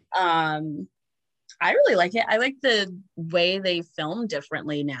 Mm-hmm. Um, I really like it. I like the way they film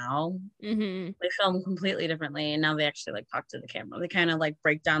differently now. Mm-hmm. They film completely differently, and now they actually like talk to the camera. They kind of like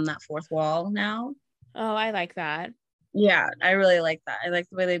break down that fourth wall now. Oh, I like that. Yeah, I really like that. I like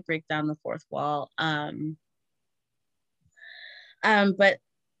the way they break down the fourth wall. But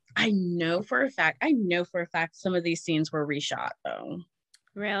I know for a fact some of these scenes were reshot though.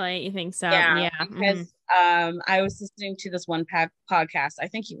 Really? You think so? Yeah, Yeah. because I was listening to this one podcast. I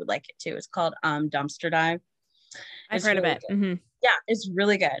think you would like it too. It's called Dumpster Dive. I've It's heard of really it. good. Mm-hmm. Yeah, it's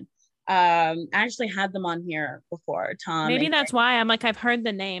really good. I actually had them on here before, Tom Maybe and that's why I'm like, I've heard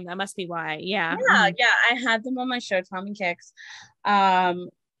the name. That must be why. Yeah. yeah, Mhm. yeah, I had them on my show, Tom and Kicks. Um,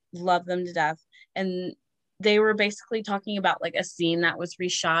 love them to death. And they were basically talking about like a scene that was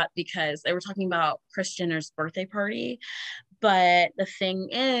reshot because they were talking about Kris Jenner's birthday party. But the thing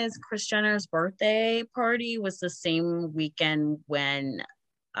is, Kris Jenner's birthday party was the same weekend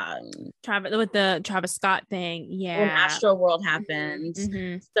um Travis with the Travis Scott thing. when Yeah. Astro World happened. Mm-hmm.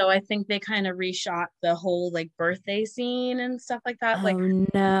 Mm-hmm. So I think they kind of reshot the whole like birthday scene and stuff like that. Like, Oh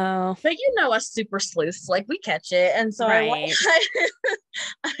no. but you know us super sleuths, like we catch it. And so Right.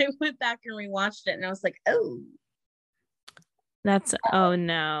 I went back and rewatched it and I was like, oh, That's oh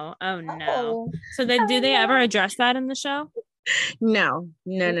no. Oh no. oh, So do they ever address that in the show? no,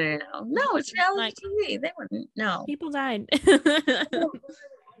 no, no, no, no. No, it's reality Like TV. They wouldn't. No. people died.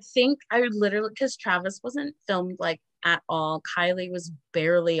 I think I literally because Travis wasn't filmed like at all. Kylie was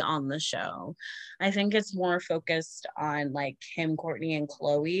barely on the show. I think it's more focused on like Kim, Courtney, and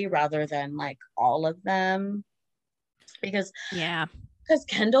Chloe rather than like all of them. Because Yeah.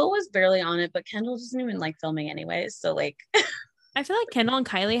 Kendall was barely on it, but Kendall doesn't even like filming anyways. So like I feel like Kendall and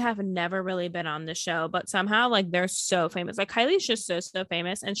Kylie have never really been on the show, but somehow like they're so famous. Like Kylie's just so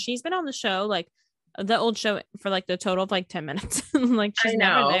famous, and she's been on the show like the old show for like the total of like 10 minutes. Like she's I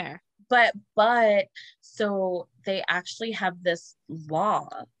never know. there. But so they actually have this law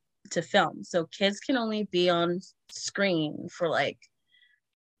to film. So kids can only be on screen for like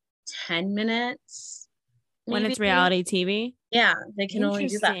 10 minutes. When Maybe. it's reality TV. Yeah, they can only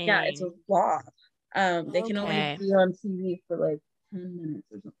do that. Yeah, it's a Interesting. law. They can only Okay. be on TV for like 10 minutes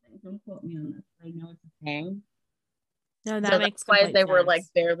or something. Don't quote me on this. I know it's a thing. No, So that makes that's why complete they were like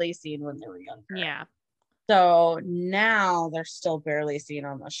sense. barely seen when they were younger. Yeah. So now they're still barely seen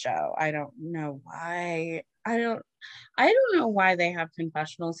on the show. I don't know why. I don't know why they have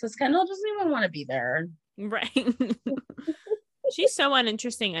confessionals because Kendall doesn't even want to be there. Right. She's so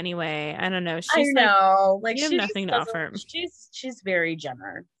uninteresting anyway. I don't know. I She's like know. Like you have she just nothing to doesn't offer. she's very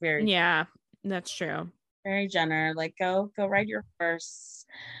Jenner. Very Yeah, that's true. Very Jenner. Like, go ride your horse.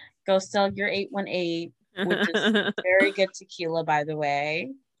 Go sell your 818, which is very good tequila, by the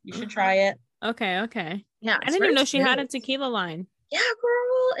way. You should try it. Okay. Yeah, I it's didn't very even know she had a smooth. tequila line. Yeah,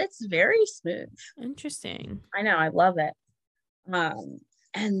 girl, it's very smooth. Interesting. I know, I love it.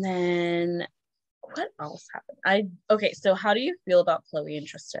 And then what else happened? Okay, so how do you feel about Chloe and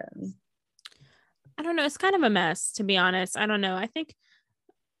Tristan? I don't know. It's kind of a mess, to be honest. I don't know. I think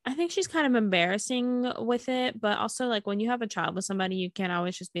she's kind of embarrassing with it, but also like when you have a child with somebody, you can't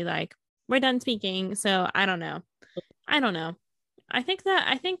always just be like, we're done speaking. So I don't know. I don't know. I think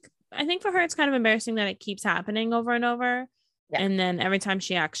for her it's kind of embarrassing that it keeps happening over and over. Yeah. And then every time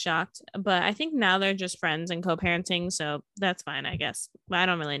she acts shocked. But I think now they're just friends and co-parenting, so that's fine, I guess. But I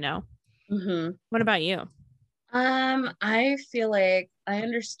don't really know. Mm-hmm. What about you? I feel like I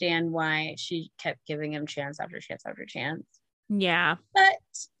understand why she kept giving him chance after chance after chance. Yeah. But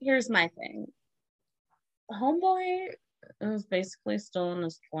here's my thing. Homeboy was basically still in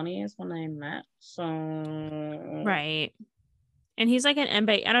his 20s when I met. So Right. And he's like an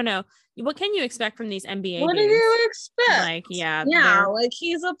NBA. I don't know. What can you expect from these NBA what do dudes? you expect? Like, yeah, Yeah, like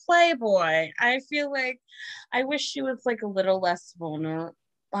he's a playboy. I feel like I wish she was like a little less vulnerable.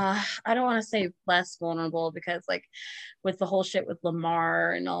 I don't want to say less vulnerable because like with the whole shit with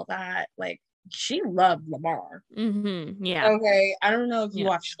Lamar and all that, like she loved Lamar. Yeah. Okay, I don't know if you Yeah.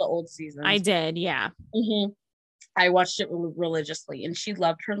 watched the old seasons. I did, yeah. I watched it religiously, and she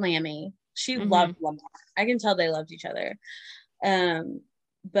loved her Lammy. She loved Lamar. I can tell they loved each other.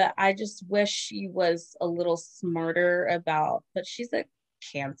 But I just wish she was a little smarter about. But she's a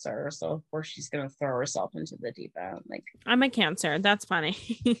Cancer, so of course she's gonna throw herself into the deep end. Like I'm a Cancer. That's funny.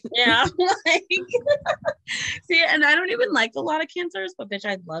 yeah, like see, and I don't even like a lot of Cancers, but bitch,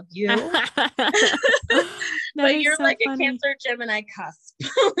 I love you. But you're so like funny. A Cancer Gemini cusp.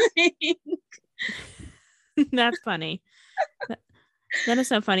 That's funny. That is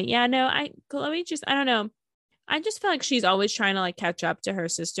so funny. Yeah, no, Chloe just, I don't know. I just feel like she's always trying to like catch up to her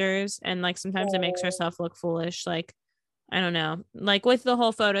sisters, and like sometimes it makes herself look foolish. Like, I don't know, like with the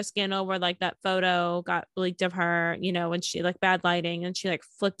whole photo scandal where like that photo got leaked of her, you know, when she like bad lighting and she like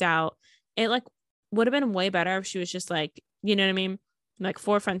flipped out. It like would have been way better if she was just like, you know what I mean? Like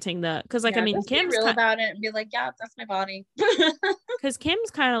forefronting because like, I mean, Kim's real about it and be like, yeah, that's my body. Because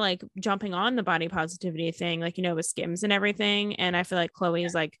Kim's kind of like jumping on the body positivity thing, like, you know, with Skims and everything. And I feel like Chloe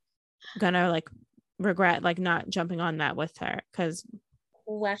is like gonna like regret like not jumping on that with her. Because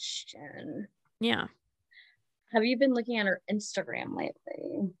question. Yeah. Have you been looking at her Instagram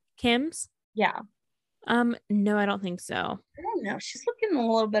lately? Kim's? Yeah. No, I don't think so. I don't know. She's looking a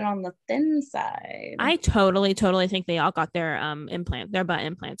little bit on the thin side. I totally think they all got their butt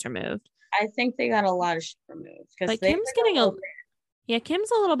implants removed. I think they got a lot of shit removed because Kim's getting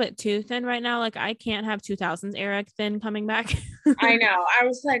Kim's a little bit too thin right now. Like I can't have 2000s era thin coming back. I know. I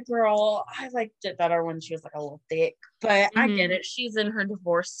was like, girl, I liked it better when she was like a little thick, but I get it. She's in her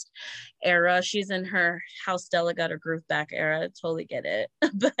divorced era. She's in her House Stella got her groove back era. I totally get it.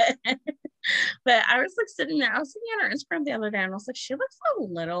 But I was like sitting there. I was looking at her Instagram the other day, and I was like, she looks a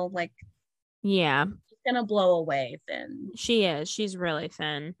little like, yeah, she's gonna blow away thin. She is. She's really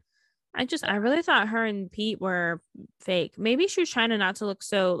thin. I really thought her and Pete were fake. Maybe she was trying to not to look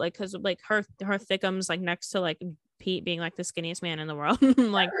so like, because like her thickums like next to like Pete being like the skinniest man in the world.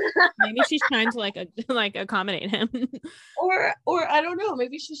 Like maybe she's trying to like accommodate him. or I don't know.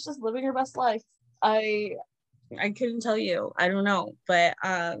 Maybe she's just living her best life. I couldn't tell you. I don't know, but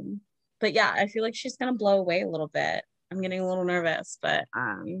yeah, I feel like she's gonna blow away a little bit. I'm getting a little nervous, but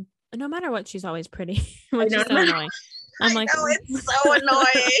no matter what, she's always pretty, which is so annoying. I'm like, know, it's so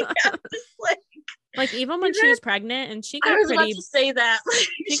annoying. Like even when she was pregnant, and she got about to say that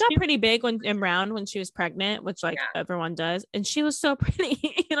she got pretty big and round when she was pregnant, which like everyone does, and she was so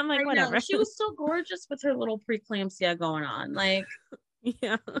pretty. And I'm like, whatever. She was so gorgeous with her little preeclampsia going on, like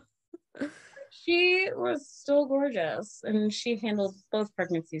yeah. She was still gorgeous, and she handled both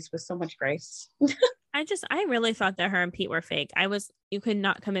pregnancies with so much grace. I really thought that her and Pete were fake. You could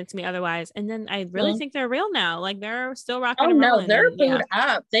not convince me otherwise. And then I really think they're real now. Like they're still rocking and rolling. They're booed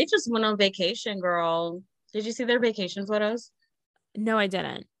up. They just went on vacation, girl. Did you see their vacation photos? No, I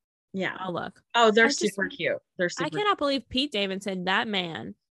didn't. Yeah. I'll look. Oh, they're super cute. I cannot believe Pete Davidson, that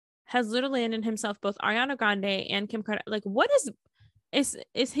man, has literally landed himself both Ariana Grande and Kim Kardashian. Like, what is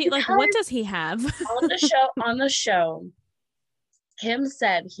he like? What does he have? On the show, Kim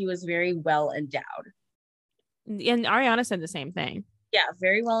said he was very well endowed. And Ariana said the same thing. Yeah,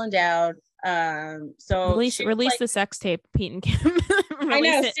 very well endowed. So release the sex tape, Pete and Kim. I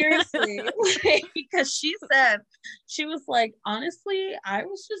know, seriously. Because she said, she was like, honestly, I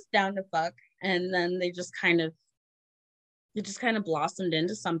was just down to fuck. And then it just kind of blossomed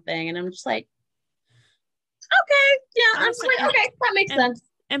into something. And I'm just like, okay, yeah. I'm just like, okay, that makes sense.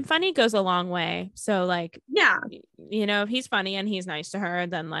 And funny goes a long way. So like, yeah, you know, if he's funny and he's nice to her,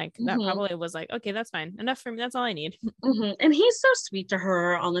 then like that probably was like, okay, that's fine. Enough for me. That's all I need. And he's so sweet to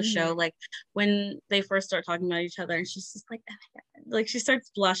her on the show. Like when they first start talking about each other and she's just like, like she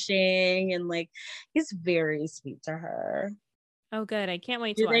starts blushing and like, he's very sweet to her. Oh, good. I can't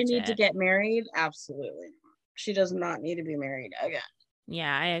wait to watch it. Do they need to get married? Absolutely. She does not need to be married again.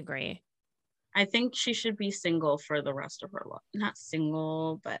 Yeah, I agree. I think she should be single for the rest of her life. Not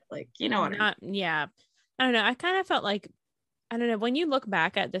single, but like, you know what I mean? Yeah. I don't know. I kind of felt like, I don't know, when you look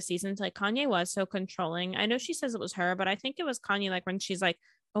back at the seasons, like Kanye was so controlling. I know she says it was her, but I think it was Kanye, like when she's like,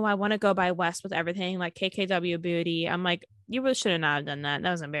 oh, I want to go by West with everything, like KKW booty. I'm like, you really should have not done that.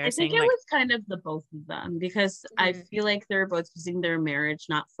 That was embarrassing. I think it was kind of the both of them because I feel like they're both using their marriage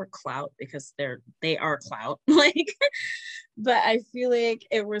not for clout because they are clout. Like, but I feel like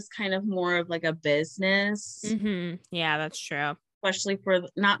it was kind of more of like a business. Yeah, that's true. Especially for,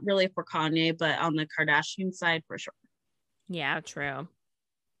 not really for Kanye, but on the Kardashian side for sure. Yeah, true.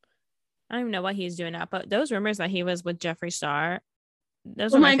 I don't even know what he's doing now, but those rumors that he was with Jeffree Star,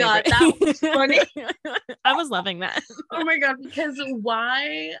 those were my favorite. God, that was funny. I was loving that. Oh my God, because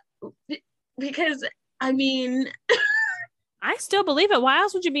why? Because I mean, I still believe it. Why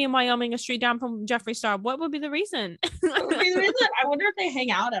else would you be in Wyoming, a street down from Jeffree Star? What would be the reason? What would be the reason? I wonder if they hang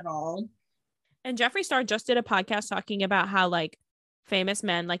out at all. And Jeffree Star just did a podcast talking about how like famous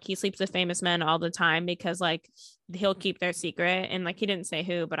men, like he sleeps with famous men all the time because like he'll keep their secret. And like he didn't say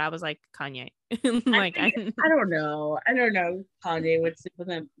who, but I was like, Kanye. Like I don't know. Kanye would sleep with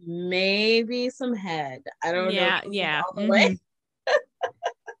him. Maybe some head. I don't know. Yeah. All the way.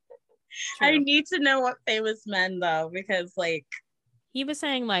 I need to know what famous men though, because like he was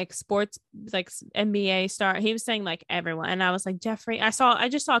saying like sports, like NBA star. He was saying like everyone, and I was like, Jeffree. I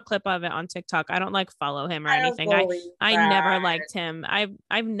just saw a clip of it on TikTok. I don't like follow him or anything. I never liked him.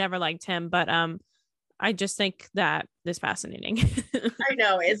 I've never liked him, but I just think that is fascinating. I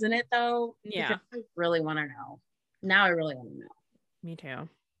know, isn't it though? Yeah, because I really want to know. Now I really want to know. Me too.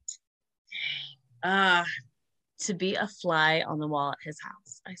 To be a fly on the wall at his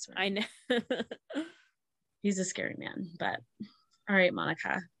house. I swear. I know. He's a scary man, but all right,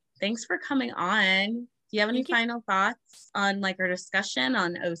 Monica. Thanks for coming on. Do you have any final thoughts on like our discussion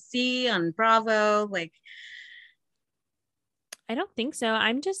on OC, on Bravo? Like, I don't think so.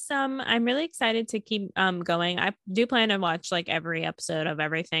 I'm just I'm really excited to keep going. I do plan to watch like every episode of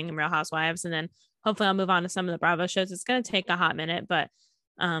everything in Real Housewives, and then hopefully I'll move on to some of the Bravo shows. It's gonna take a hot minute, but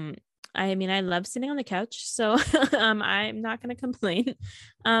I mean, I love sitting on the couch, so I'm not going to complain.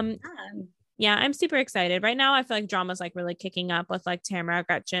 Yeah, I'm super excited. Right now, I feel like drama's like really kicking up with like Tamara,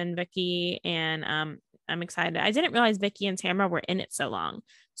 Gretchen, Vicky, and I'm excited. I didn't realize Vicky and Tamara were in it so long,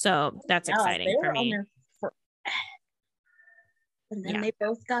 so that's exciting for me. And then they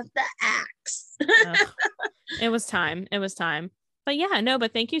both got the axe. It was time. But yeah, no,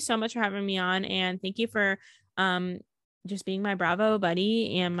 but thank you so much for having me on, and thank you for just being my Bravo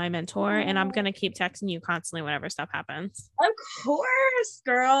buddy and my mentor. And I'm going to keep texting you constantly whenever stuff happens. Of course,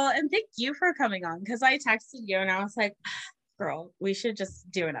 girl. And thank you for coming on. Cause I texted you and I was like, girl, we should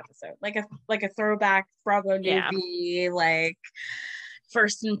just do an episode. Like a throwback Bravo newbie, like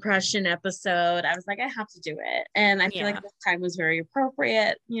first impression episode. I was like, I have to do it. And I feel like this time was very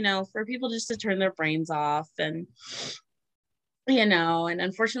appropriate, you know, for people just to turn their brains off and, you know, and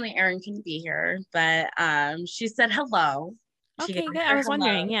unfortunately Erin couldn't be here, but she said hello. Okay, good. I was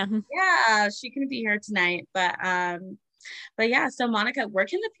wondering. Yeah, she couldn't be here tonight, but yeah. So Monica, where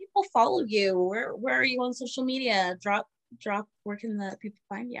can the people follow you? Where are you on social media? Drop. Where can the people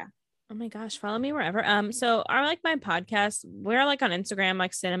find you? Oh my gosh, follow me wherever. So I like my podcast. We're like on Instagram,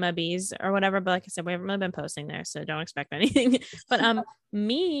 like Cinema Bees or whatever. But like I said, we haven't really been posting there, so don't expect anything. But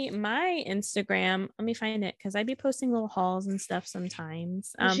my Instagram, let me find it because I'd be posting little hauls and stuff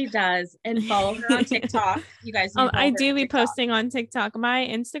sometimes. She does, and follow her on TikTok. You guys. I do be posting on TikTok. My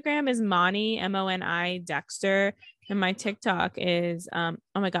Instagram is Moni Moni Dexter, and my TikTok is oh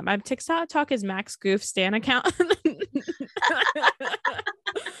my god, my TikTok is Max Goof Stan account.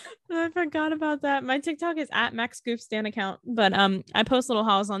 I forgot about that. My TikTok is at Max Goof Stan account, but I post little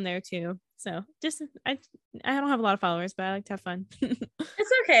hauls on there too. So just I don't have a lot of followers, but I like to have fun.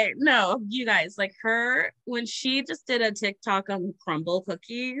 It's okay. No, you guys, like her when she just did a TikTok on crumble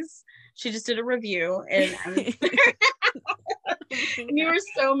cookies. She just did a review, and And you were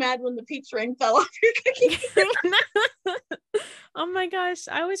so mad when the peach ring fell off your cookie. Oh my gosh.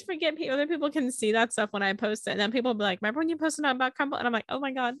 I always forget other people can see that stuff when I post it. And then people will be like, remember when you posted about crumble? And I'm like, oh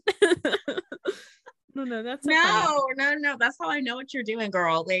my God. No, that's so funny. No. That's how I know what you're doing,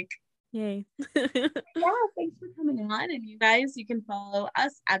 girl. Like, yay. yeah, thanks for coming on. And you guys, you can follow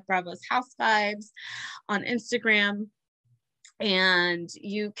us at Bravo's House Vibes on Instagram. And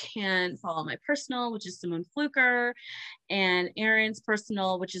you can follow my personal, which is Simone Fluker, and Erin's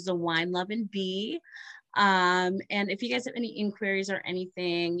personal, which is a Wine Love and Bee. And if you guys have any inquiries or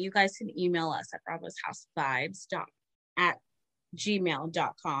anything, you guys can email us at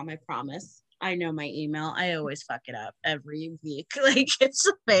bravoshousevibes@gmail.com. I promise. I know my email. I always fuck it up every week. Like, it's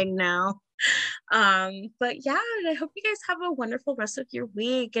a thing now. But yeah, I hope you guys have a wonderful rest of your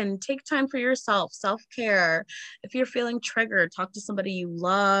week and take time for yourself, self-care. If you're feeling triggered, talk to somebody you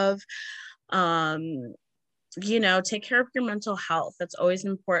love. Take care of your mental health. That's always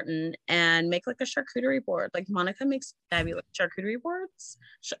important. And make like a charcuterie board. Like Monica makes fabulous charcuterie boards.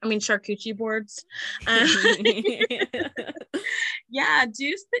 Charcuterie boards. Yeah,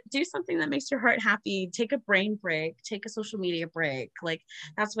 do something that makes your heart happy. Take a brain break. Take a social media break. Like,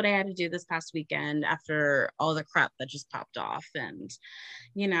 that's what I had to do this past weekend after all the crap that just popped off. And,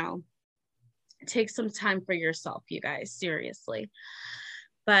 take some time for yourself, you guys. Seriously.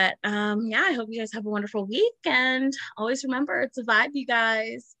 But I hope you guys have a wonderful week, and always remember, it's a vibe, you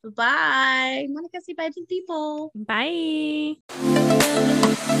guys. Bye. Monica, say bye to the people. Bye.